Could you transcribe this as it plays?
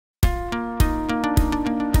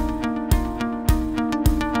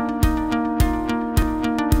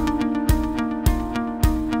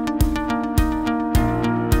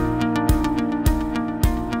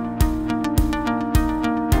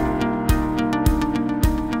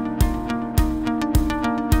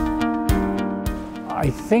I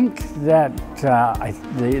think that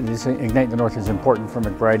this Ignite the North is important for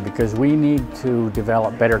McBride because we need to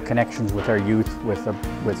develop better connections with our youth,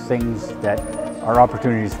 with things that are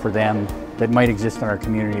opportunities for them that might exist in our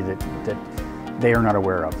community that they are not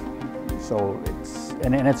aware of. So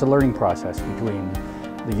it's a learning process between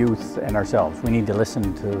the youth and ourselves. We need to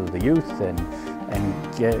listen to the youth and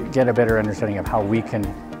get a better understanding of how we can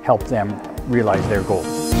help them realize their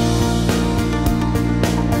goals.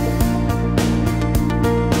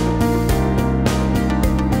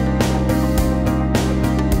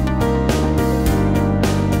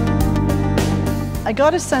 I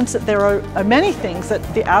got a sense that there are many things that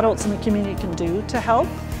the adults in the community can do to help,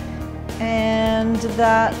 and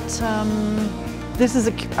that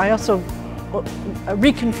I also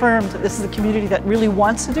reconfirmed that this is a community that really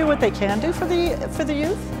wants to do what they can do for the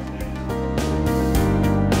youth.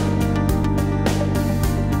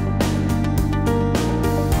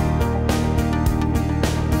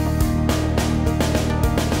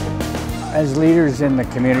 As leaders in the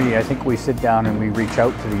community, I think we sit down and we reach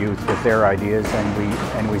out to the youth with their ideas,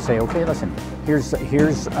 and we say, okay, listen, here's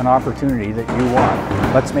an opportunity that you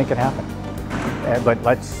want. Let's make it happen.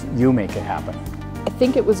 But you make it happen. I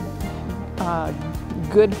think it was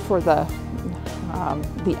good for the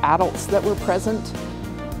adults that were present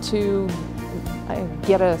to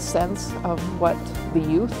get a sense of what the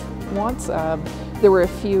youth wants. There were a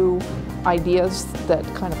few ideas that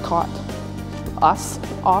kind of caught us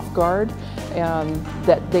off guard, and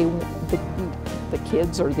that the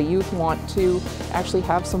kids or the youth want to actually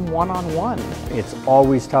have some one-on-one. It's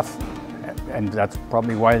always tough, and that's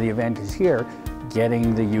probably why the event is here,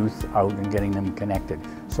 getting the youth out and getting them connected.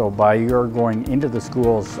 So by your going into the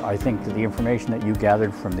schools, I think that the information that you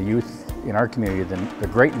gathered from the youth in our community, the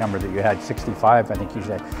great number that you had, 65 I think you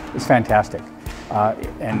said, is fantastic.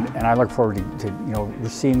 And I look forward to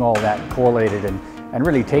seeing all that collated and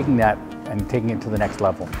really taking that and taking it to the next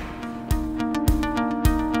level.